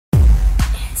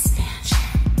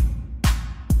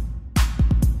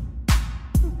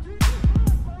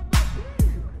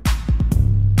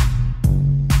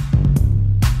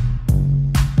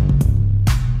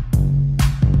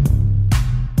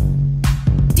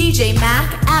DJ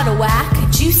Mac, out of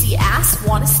whack, juicy ass,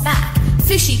 wanna smack.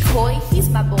 Fishy koi, he's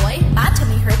my boy, my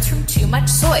tummy hurts from too much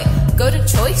soy. Go to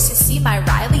Choice to see my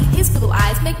Riley, his blue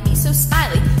eyes make me so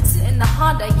smiley. Sit in the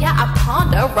Honda, yeah I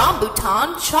ponder,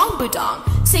 rambutan, chong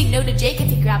budong. Say no to Jake if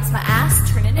he grabs my ass,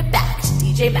 turning it back to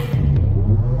DJ Mac.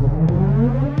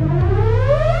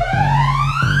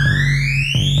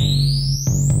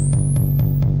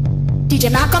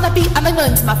 DJ Mac on the beat, I'm like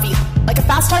millions to my feet. Like a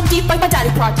fast time deep, like my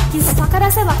daddy prodigy. He's a talker, I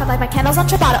say lock it like my candles on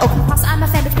ciabatta. Open pasta, I'm a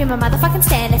fan, but be my motherfucking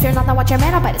stand. If you're not, then watch your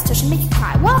man, I'll bite his tush and make you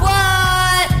cry.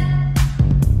 What?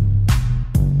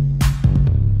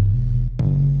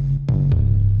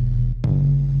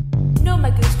 No,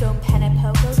 my goose don't pen and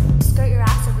pogos. Skirt your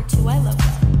ass over to I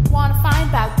logo. Wanna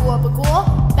find bad ghoul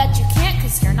bagool? Bet you can't,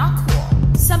 cause you're not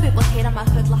cool. Some people hate on my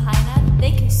hood lahaina.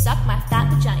 They can suck my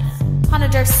fat vagina. On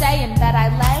a say in bed I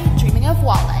lay, dreaming of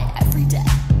Wale every day.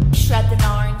 Shred the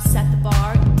gnar and set the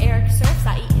bar. Eric surfs,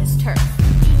 I eat his turf.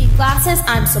 You need glasses,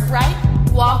 I'm so bright.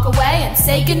 Walk away and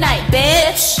say goodnight,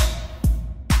 bitch.